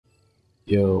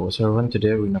Yo, what's up everyone?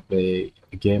 Today we're gonna play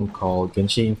a game called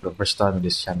Genshin for the first time on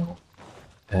this channel.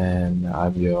 And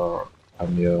I'm your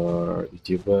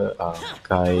YouTuber,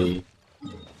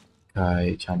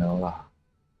 Kai channel lah.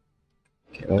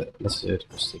 Okay, let's do it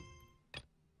first thing.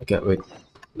 Okay, wait.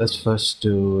 Let's first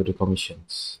do the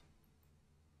commissions.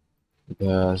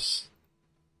 Because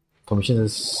commissions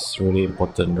is really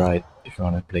important, right? If you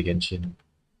wanna play Genshin.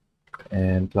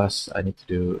 And plus I need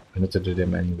to do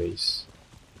them anyways.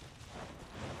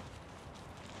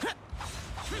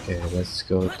 Okay, let's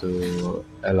go to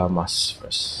Elamas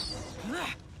first.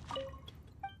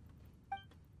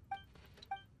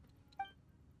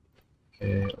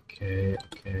 Okay.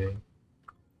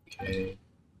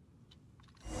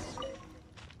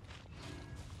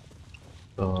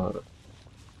 Uh,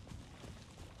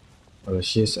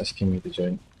 she's asking me to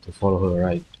join, to follow her,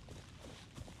 right?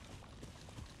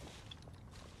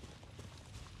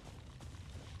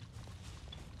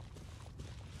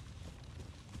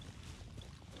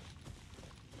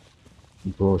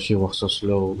 Bro, she was so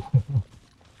slow.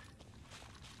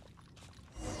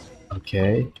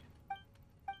 Okay.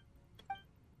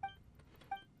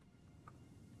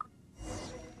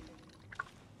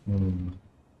 Hmm.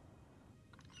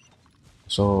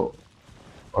 So,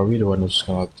 are we the one who's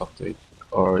gonna talk to it?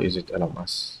 Or is it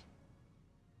LMS?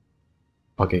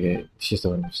 Okay, she's the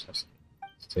one who's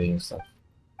saying stuff.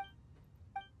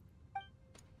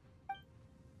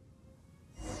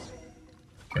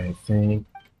 Okay, I think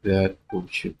that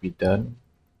should be done.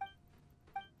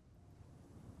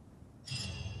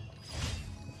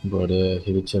 Bro, the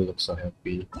Hilichel looks so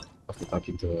happy after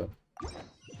talking to her.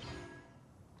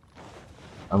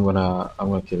 I'm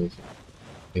gonna kill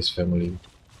his family.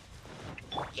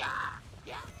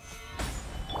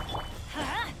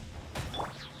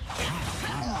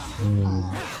 Hmm.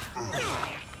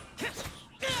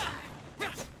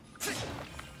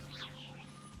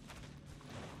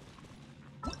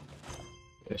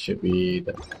 That should be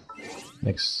the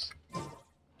next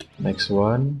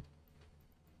one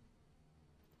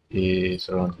is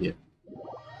around here.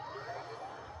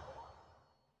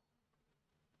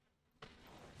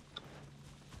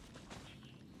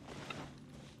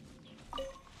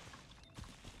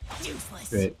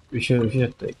 Wait, we should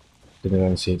take the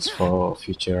neon seeds for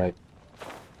future, right?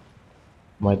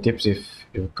 My tips, if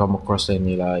you come across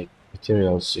any like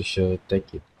materials, you should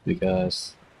take it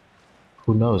because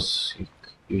who knows,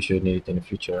 you should need it in the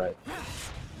future, right?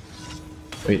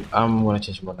 Wait, I'm gonna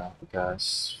change mode now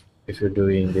because if you're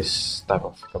doing this type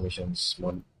of commissions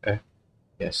mode,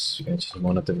 yes, you can change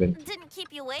mode to Vent Didn't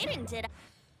keep you waiting, did I?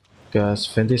 because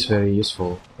Vent is very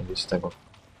useful in this type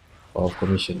of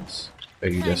commissions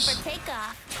where you Time for just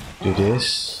takeoff. do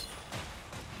this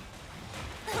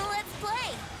Let's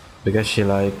play. because she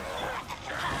like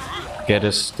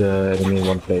gathers the enemy in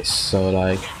one place, so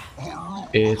like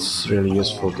it's really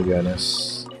useful to be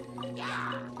honest.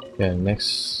 Yeah,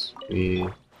 next we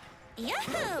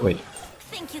Yahoo! wait,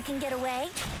 Think you can get away?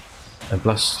 and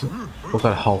plus look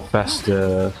at how fast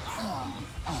the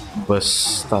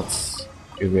burst starts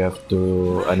if we have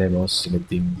two animals in the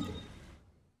team.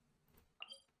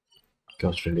 It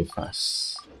goes really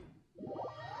fast.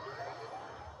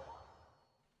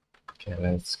 Okay,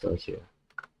 let's go here.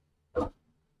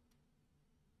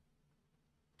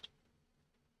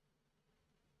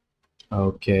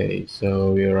 Okay,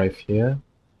 so we arrive here.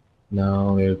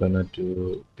 Now we're gonna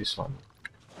do this one.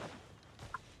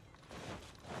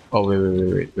 Oh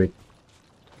wait.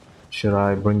 Should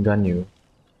I bring Ganyu?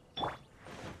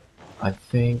 I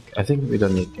think we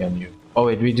don't need Ganyu. Oh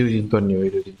wait, we do need Ganyu. We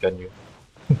do need Ganyu.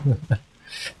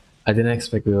 I didn't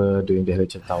expect we were doing the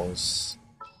Legend Towers.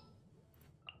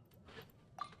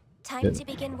 Time to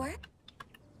begin work?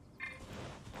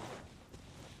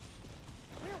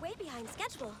 We're way behind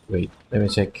schedule. Wait, let me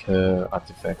check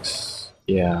artifacts.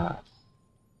 Yeah,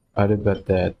 I bet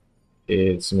that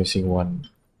it's missing one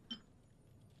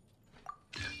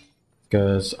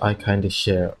because I kind of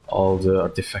share all the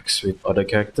artifacts with other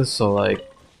characters. So like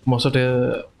most of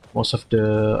the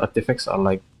artifacts are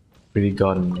like pretty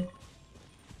gone.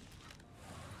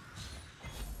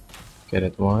 Okay,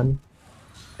 that one,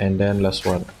 and then last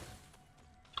one.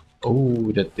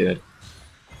 Oh, that did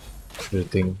the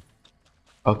thing.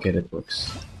 Okay, that works.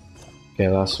 Okay,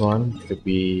 last one could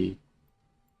be.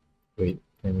 Wait,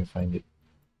 let me find it.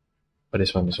 Oh,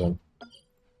 this one.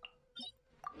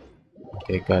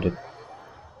 Okay, got it.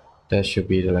 That should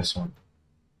be the last one.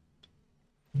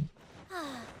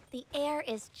 The air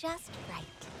is just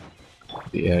right.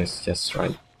 The air is just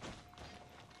right.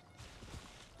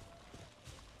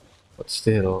 But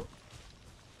still,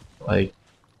 like,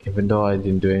 even though I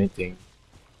didn't do anything,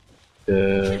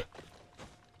 the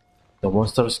the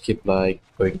monsters keep like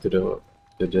going to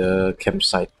the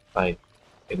campsite. Like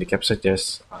in the campsite,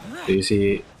 there's do you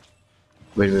see?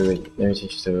 Wait. Let me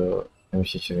change to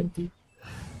 20.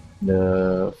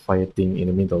 The fire thing in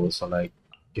the middle. So like,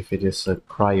 if it is a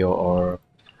cryo or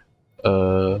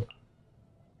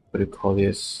what do you call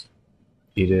this?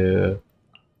 Either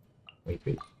wait,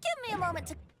 Give me a moment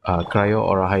to. cryo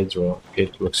or a hydro,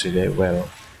 it works really well.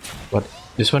 But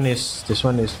this one is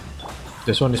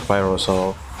pyro,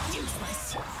 so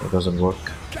Useless. it doesn't work.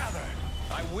 Gather!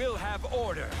 I will have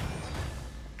order!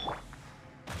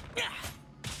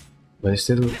 But it's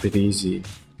still pretty easy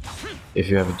if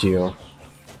you have a geo.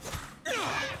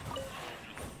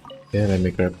 Okay, let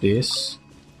me grab this.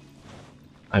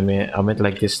 I meant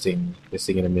like this thing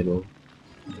in the middle.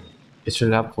 It's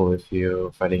really helpful if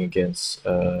you're fighting against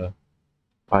a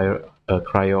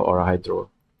cryo or a hydro,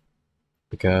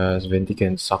 because Venti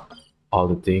can suck all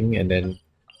the thing and then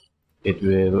it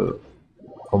will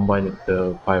combine with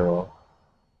the pyro.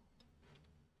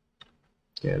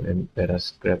 Okay, then let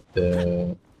us grab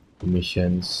the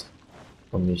missions.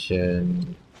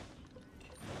 Mission.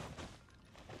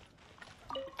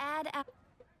 Add up.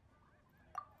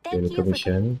 Okay, Thank the you for.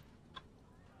 commission.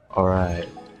 Alright,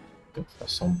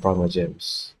 some promo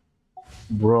gems.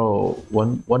 Bro,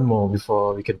 one more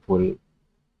before we can pull.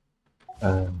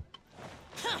 Um,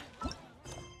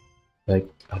 like,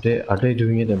 are they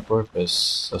doing it on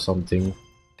purpose or something?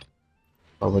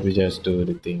 Or would we just do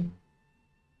the thing?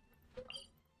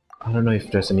 I don't know if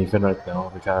there's an event right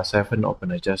now because I haven't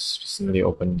opened. I just recently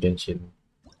opened Genshin.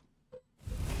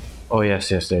 Oh yes,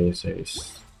 there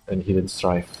is. And Hidden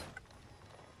Strife.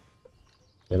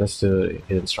 Yeah, let's do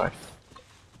Hidden Strife.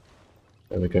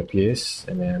 Then we grab PS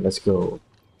and then let's go.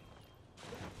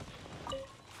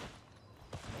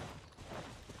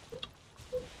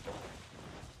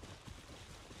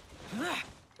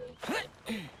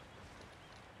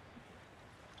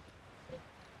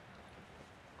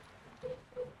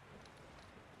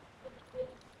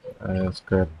 Let's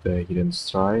grab the Hidden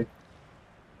Strife.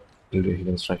 Do the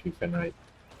Hidden Strife event, right?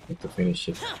 Need to finish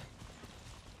it.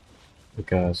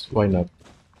 Because why not?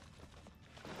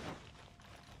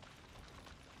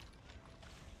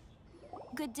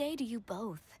 Good day to you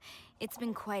both. It's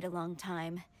been quite a long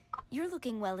time. You're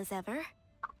looking well as ever.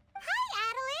 Hi,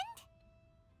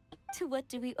 Adeline! To what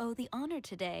do we owe the honor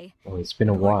today? Oh, it's been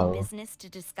a Important while. business to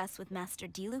discuss with Master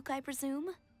Diluc, I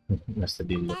presume? Master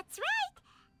Deal. That's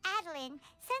right. Adeline,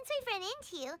 since we've run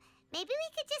into you, maybe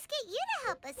we could just get you to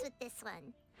help us with this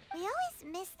one. We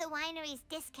always miss the winery's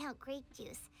discount grape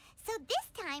juice, so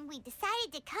this time we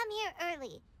decided to come here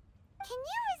early. Can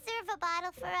you reserve a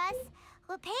bottle for us?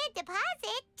 We'll pay a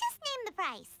deposit. Just name the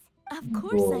price. Of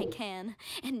course I can,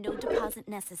 and no deposit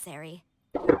necessary.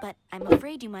 But I'm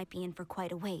afraid you might be in for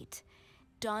quite a wait.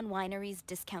 Dawn Winery's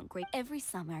discount grape. Every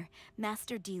summer,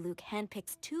 Master Diluc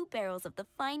handpicks 2 barrels of the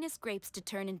finest grapes to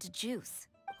turn into juice.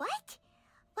 What?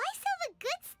 Why sell the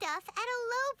good stuff at a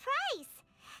low price?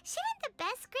 Shouldn't the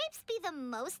best grapes be the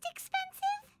most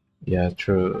expensive? Yeah,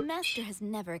 true. Master has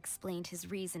never explained his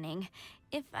reasoning.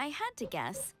 If I had to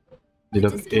guess, The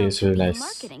look discount is could really be a nice.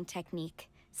 marketing technique.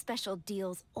 Special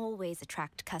deals always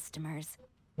attract customers.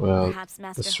 Well, Perhaps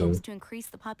Master that's true. hopes to increase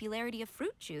the popularity of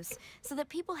fruit juice so that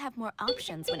people have more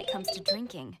options when it comes to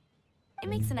drinking. It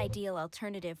makes an ideal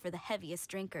alternative for the heaviest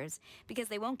drinkers because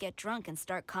they won't get drunk and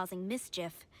start causing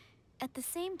mischief. At the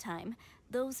same time,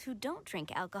 those who don't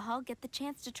drink alcohol get the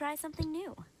chance to try something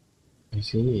new. I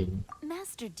see.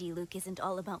 Master Diluc isn't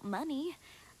all about money.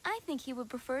 I think he would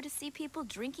prefer to see people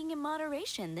drinking in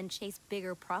moderation than chase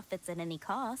bigger profits at any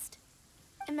cost.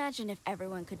 Imagine if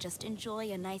everyone could just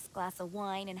enjoy a nice glass of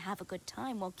wine and have a good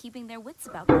time while keeping their wits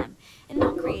about them and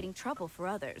not creating trouble for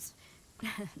others.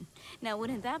 Now,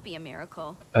 wouldn't that be a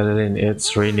miracle? Other than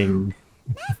it's raining.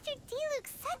 Master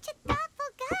Diluc's such a thoughtful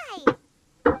guy.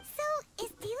 So,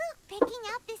 is Diluc picking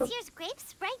out this year's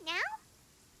grapes right now?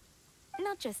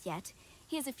 Not just yet.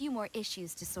 He has a few more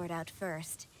issues to sort out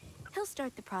first. He'll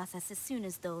start the process as soon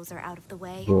as those are out of the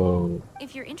way. Whoa.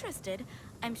 If you're interested,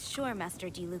 I'm sure Master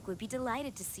Diluc would be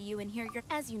delighted to see you and hear your...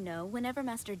 As you know, whenever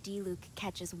Master Diluc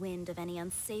catches wind of any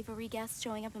unsavory guests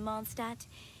showing up in Mondstadt,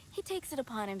 he takes it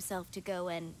upon himself to go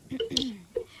and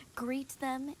greet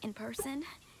them in person.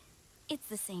 It's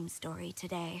the same story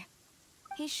today.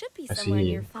 He should be I somewhere see.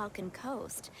 near Falcon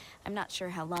Coast. I'm not sure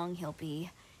how long he'll be.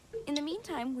 In the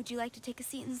meantime, would you like to take a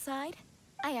seat inside?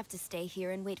 I have to stay here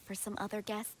and wait for some other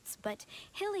guests, but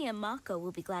Hilly and Mako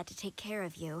will be glad to take care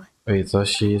of you. Wait, so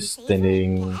she's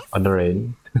standing on the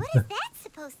rain? What is that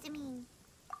supposed to mean?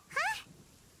 Huh?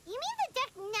 You mean the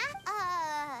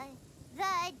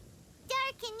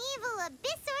dark and evil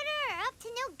Abyss Order are up to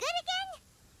no good again?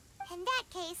 And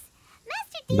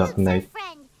Dark Diluc's our Knight.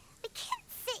 friend. We can't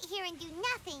sit here and do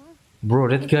nothing. Bro,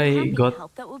 that If you're guy happy to got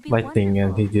help, that would be lightning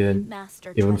and he wonderful. didn't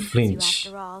Master even trusts you flinch.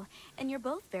 after all, and you're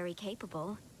both very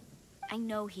capable. I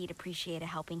know he'd appreciate a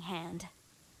helping hand.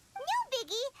 No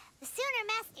biggie. The sooner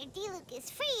Master Diluc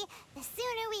is free, the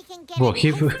sooner we can get Bro, a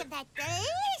he, taste of that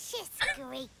delicious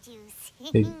grape juice.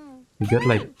 he got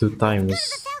like 2 Let's go to the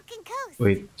times. Falcon Coast.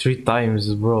 Wait, 3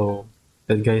 times, bro.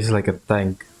 That guy is like a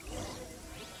tank.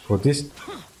 Bro, this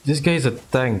guy is a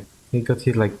tank. He got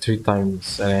hit like 3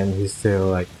 times and he's still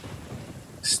like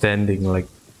standing like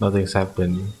nothing's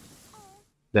happened.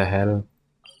 The hell?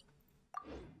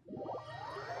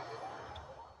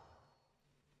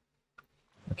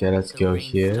 Okay, let's The go rain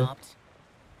here. stopped.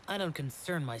 I don't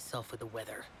concern myself with the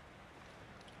weather.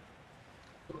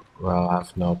 Well, I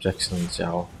have no objections,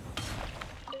 Zhao.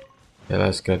 Yeah,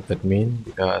 let's get that mean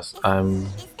because I'm.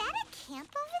 Is that a camp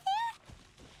over there?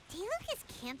 Diluc is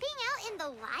camping out in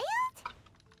the wild?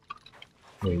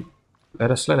 Wait.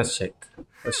 Let us check.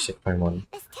 Let's check Paimon.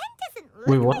 This tent doesn't look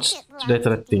Wait, like what's it belongs that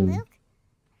to other thing?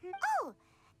 Diluc. Oh,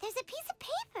 there's a piece of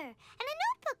paper and a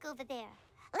notebook over there.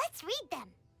 Let's read them.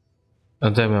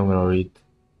 And then I'm gonna read.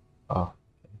 Oh.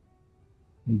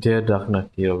 Dear Dark Knight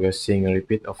Hero, we are seeing a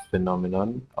repeat of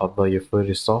phenomenon. Although you fully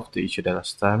resolved the issue the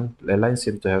last time, the lines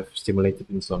seem to have stimulated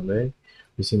in some way.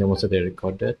 We see the most they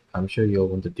recorded. I'm sure you'll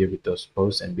want to deal with those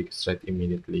posts and big threat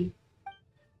immediately.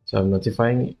 So I'm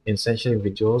notifying essential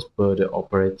individuals per the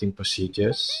operating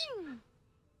procedures.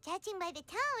 Judging by the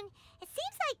tone, it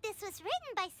seems like this was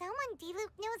written by someone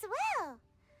Diluc knows well.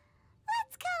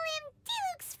 Let's call him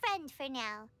Diluc's friend for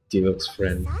now. Diluc's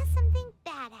friend. Saw something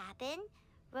bad happen,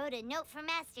 wrote a note for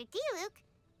Master Diluc,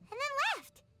 and then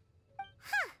left.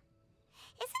 Huh.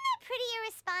 Isn't that pretty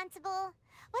irresponsible?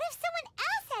 What if someone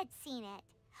else had seen it?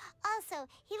 Also,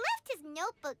 he left his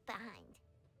notebook behind.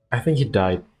 I think he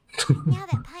died. Now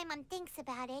that Paimon thinks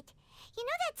about it, you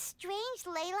know that strange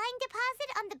ley line deposit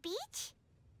on the beach?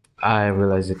 I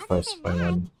realized it Other first, than that,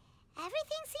 Paimon.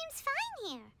 everything seems fine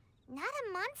here. Not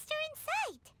a monster in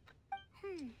sight.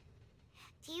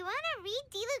 Do you want to read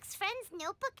Diluc's friend's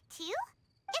notebook too?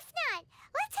 If not,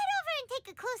 let's head over and take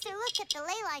a closer look at the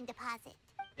ley line deposit.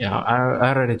 Yeah,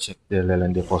 I already checked the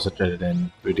Leland deposit rather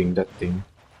than reading that thing.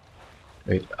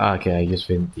 Wait, okay, I use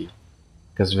Venti.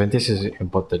 Because Venti is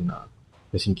important now,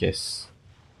 just in case.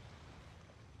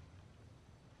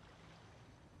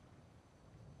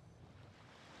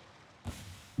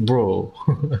 Bro.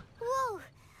 Whoa!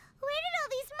 Where did all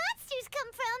these monsters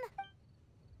come from?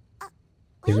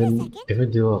 Wait a second.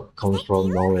 even Duo comes that from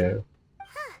Duo? nowhere.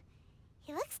 Huh.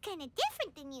 He looks kind of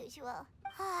different than usual.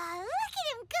 Look at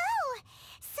him go!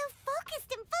 So focused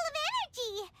and full of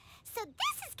energy. So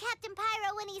this is Captain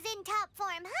Pyro when he's in top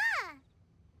form, huh?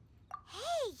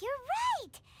 Hey, you're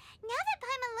right. Now that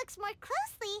Paimon looks more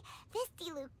closely, this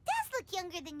Diluc does look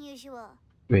younger than usual.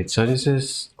 Wait, so this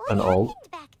is What an old?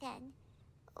 happened back then?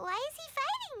 Why is he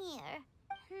fighting here?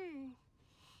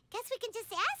 Guess we can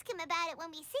just ask him about it when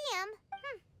we see him.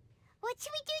 What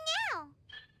should we do now?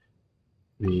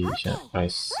 We Okay, should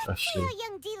price let's see Ashley. how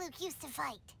young Diluc used to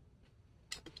fight.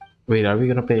 Wait, are we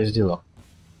gonna play as Diluc?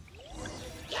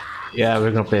 Yeah,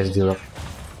 we're gonna play as Diluc.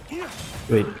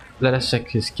 Wait, let us check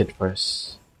his kit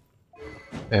first.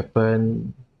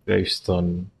 Weapon,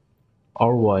 gravestone.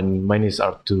 R1, mine is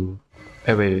R2.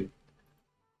 Wait.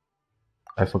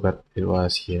 I forgot it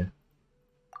was here.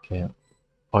 Okay.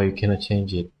 Oh, you cannot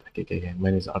change it. Okay.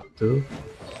 Mine is R2.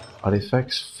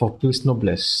 Artifacts, focus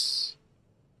noblesse.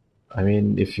 I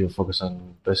mean, if you focus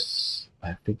on best,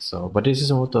 I think so. But this is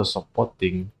auto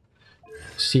supporting.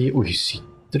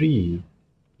 C3.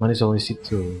 Mine is only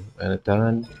C2. And the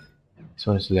talent, this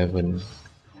one is 11.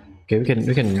 Okay, we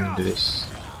can do this.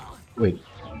 Wait.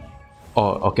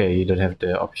 Oh, okay, you don't have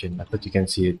the option. I thought you can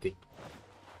see the thing.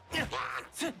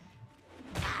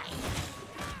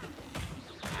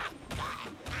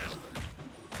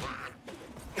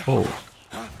 Oh.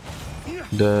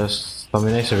 The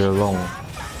stamina is really long.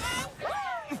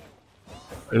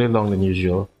 Really long than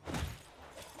usual.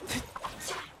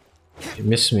 You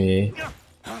miss me.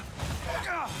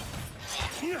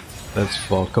 Let's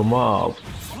fuck him up.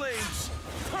 Flames,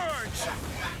 purge!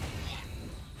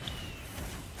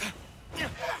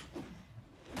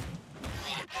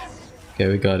 Okay,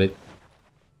 we got it.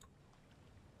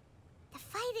 The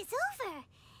fight is over.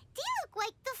 Diluc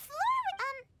wiped the floor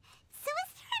with, so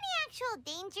is there any actual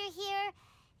danger here?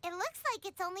 It looks like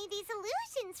it's only these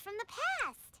illusions from the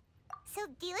past. So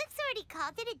Diluc's already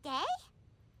called it a day?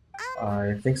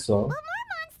 I think so. Will more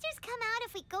monsters come out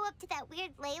if we go up to that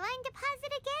weird ley line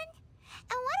deposit again?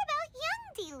 And what about young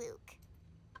Diluc?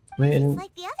 I mean,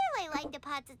 Like the other ley line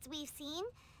deposits we've seen,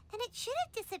 Then it should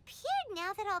have disappeared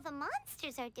now that all the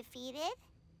monsters are defeated.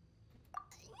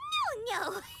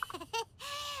 No.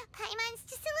 Paimon's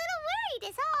just a little worried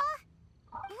is all.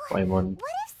 Paimon.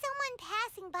 What if someone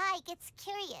passing by gets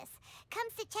curious,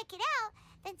 comes to check it out,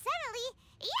 then suddenly,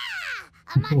 yeah!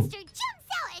 A monster jumps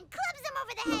out and clubs him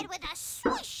over the head with a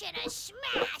swish and a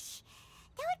smash!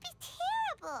 That would be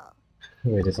terrible!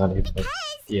 Wait, it's not even.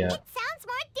 Because Yeah. it sounds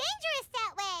more dangerous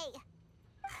that way!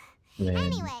 Man.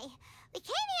 Anyway, we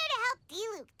came here to help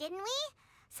D-Luke, didn't we?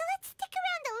 So let's stick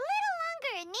around a little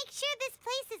longer and make sure this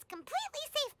place is completely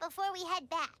safe before we head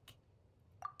back.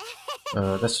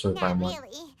 That's true, Not Paimon.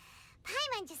 really.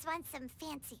 Paimon just wants some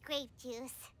fancy grape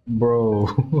juice. Bro.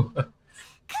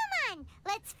 Come on,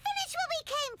 let's finish what we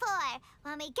came for.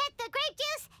 When we get the grape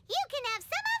juice, you can have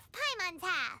some of Paimon's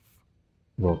half.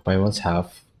 Bro, Paimon's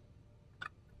half.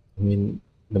 I mean,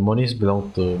 the monies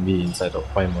belong to me inside of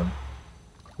Paimon.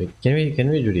 Wait, can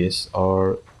we do this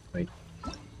or wait?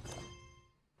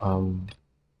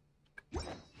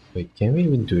 Wait, can we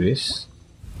even do this?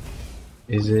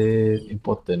 Is it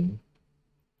important?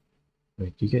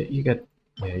 Wait, you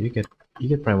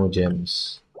get primal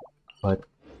gems, but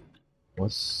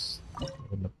what's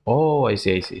oh I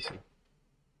see.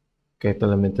 Get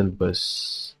elemental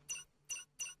burst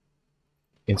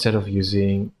instead of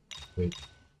using wait.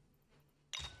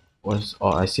 What's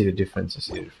oh I see the difference.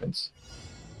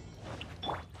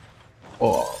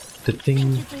 Oh, the Think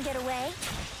thing. you can get away?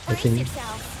 I Brace think-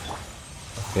 yourself.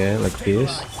 Okay, like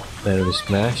this. Then we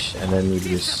smash, and then we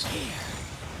just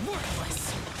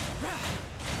Worthless.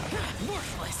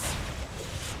 Worthless.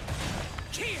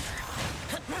 Here.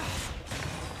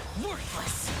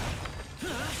 Worthless.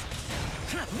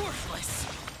 Worthless.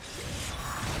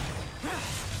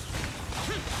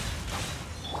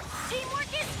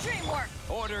 Teamwork is dreamwork.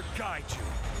 Order guide you.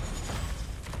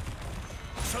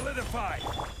 Solidify.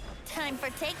 Time for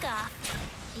takeoff.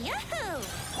 Yahoo!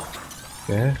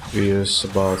 okay. We use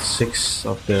about 6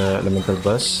 of the elemental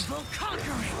burst, Evil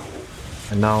conquering.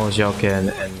 and now Xiao can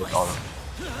end with all.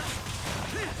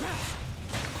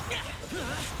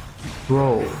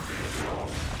 Bro,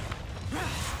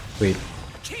 wait.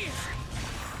 Here.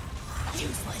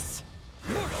 Useless.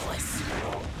 Worthless.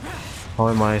 How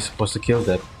am I supposed to kill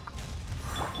that?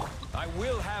 I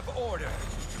will have order.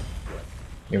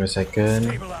 Give me a second.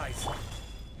 Stabilize.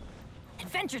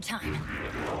 Adventure time.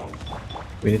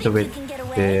 We need to wait You can get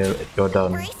away. till it go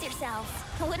down. Brace yourself.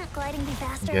 Wouldn't gliding be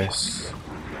faster? Yes.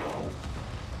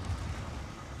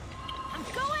 I'm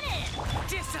going in.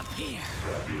 Disappear.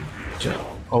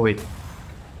 Oh wait.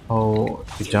 Oh,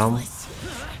 you jump. Useless.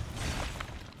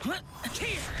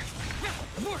 Here.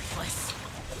 Worthless.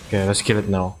 Okay, let's kill it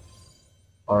now.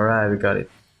 Alright, we got it.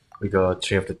 We got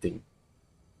 3 of the thing.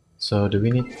 So do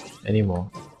we need any more?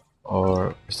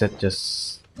 Or is that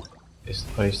just is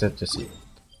that just it?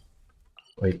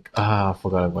 Wait, I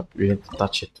forgot about we need to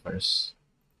touch it first.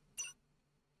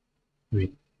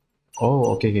 Wait.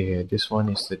 Oh okay. This one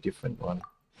is the different one.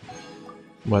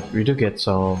 But we do get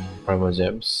some primal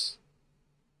gems.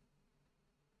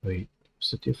 Wait, what's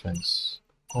the difference?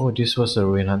 Oh, this was a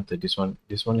ruin hunter. This one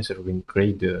is a ruin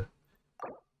grader.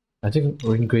 I think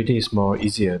ruin grader is more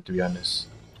easier to be honest.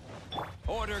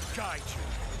 Order guide you.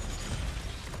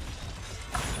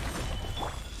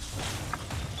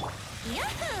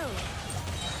 Yahoo!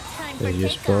 Time We for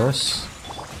use takeoff. burst,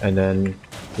 and then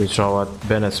we throw out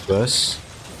Bennett's burst.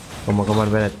 Come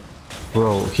on, Bennett.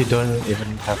 Bro, he don't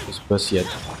even have his burst yet.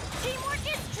 Teamwork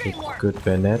is Okay, dreamwork. good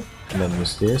Bennett, and then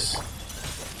use this.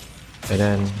 And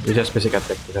then we just basic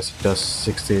attack because it does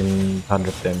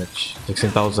 1600 damage,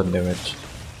 16,000 damage.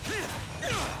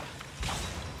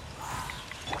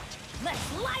 Let's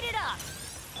light it up.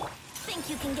 Think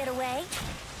you can get away?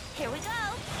 Here we go.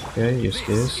 Okay, use This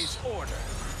this, is order.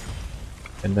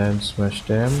 and then smash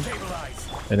them, Stabilize.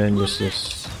 and then use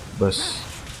this burst.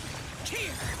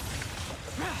 Here.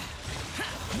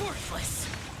 Worthless.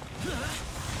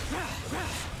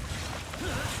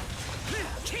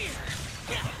 Here.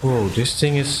 Whoa, this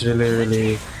thing is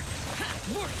really.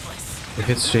 Worthless. If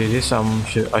it's really this,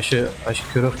 I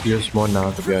could have used more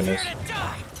now to be honest. Prepare to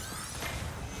die.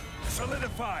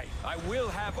 Solidify. I will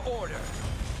have order.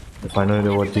 If I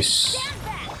know what this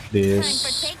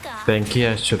TANKY,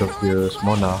 I should have used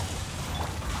Mona.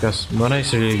 Because Mona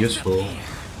is really useful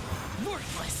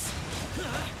Worthless.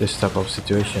 this type of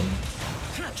situation.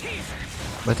 Here.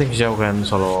 I think Xiao can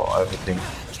solo everything.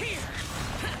 Here.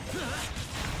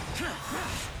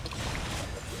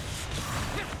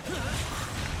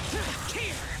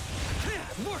 Here.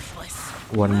 Worthless.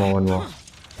 One more. Boring.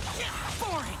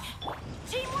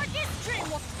 Teamwork is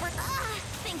dreamwork.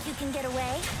 Think you can get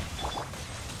away?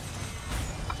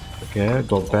 Okay,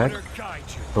 go back, Order guide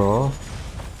you. pro,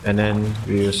 and then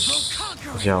we use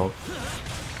Xiao.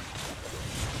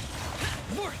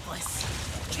 Worthless.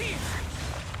 Here.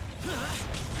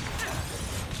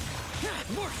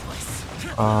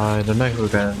 Worthless. I don't know if we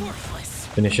can Worthless.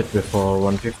 finish it before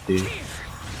 150. Here.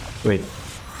 Wait,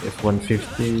 if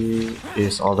 150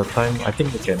 is all the time, I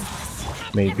think we can.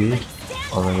 Maybe,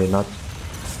 or maybe not.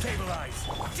 Stabilize.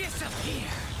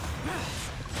 Disappear.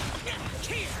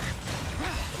 Here.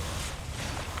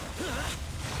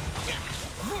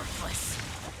 Worthless.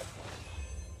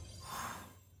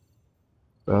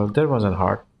 Well, that wasn't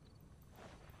hard.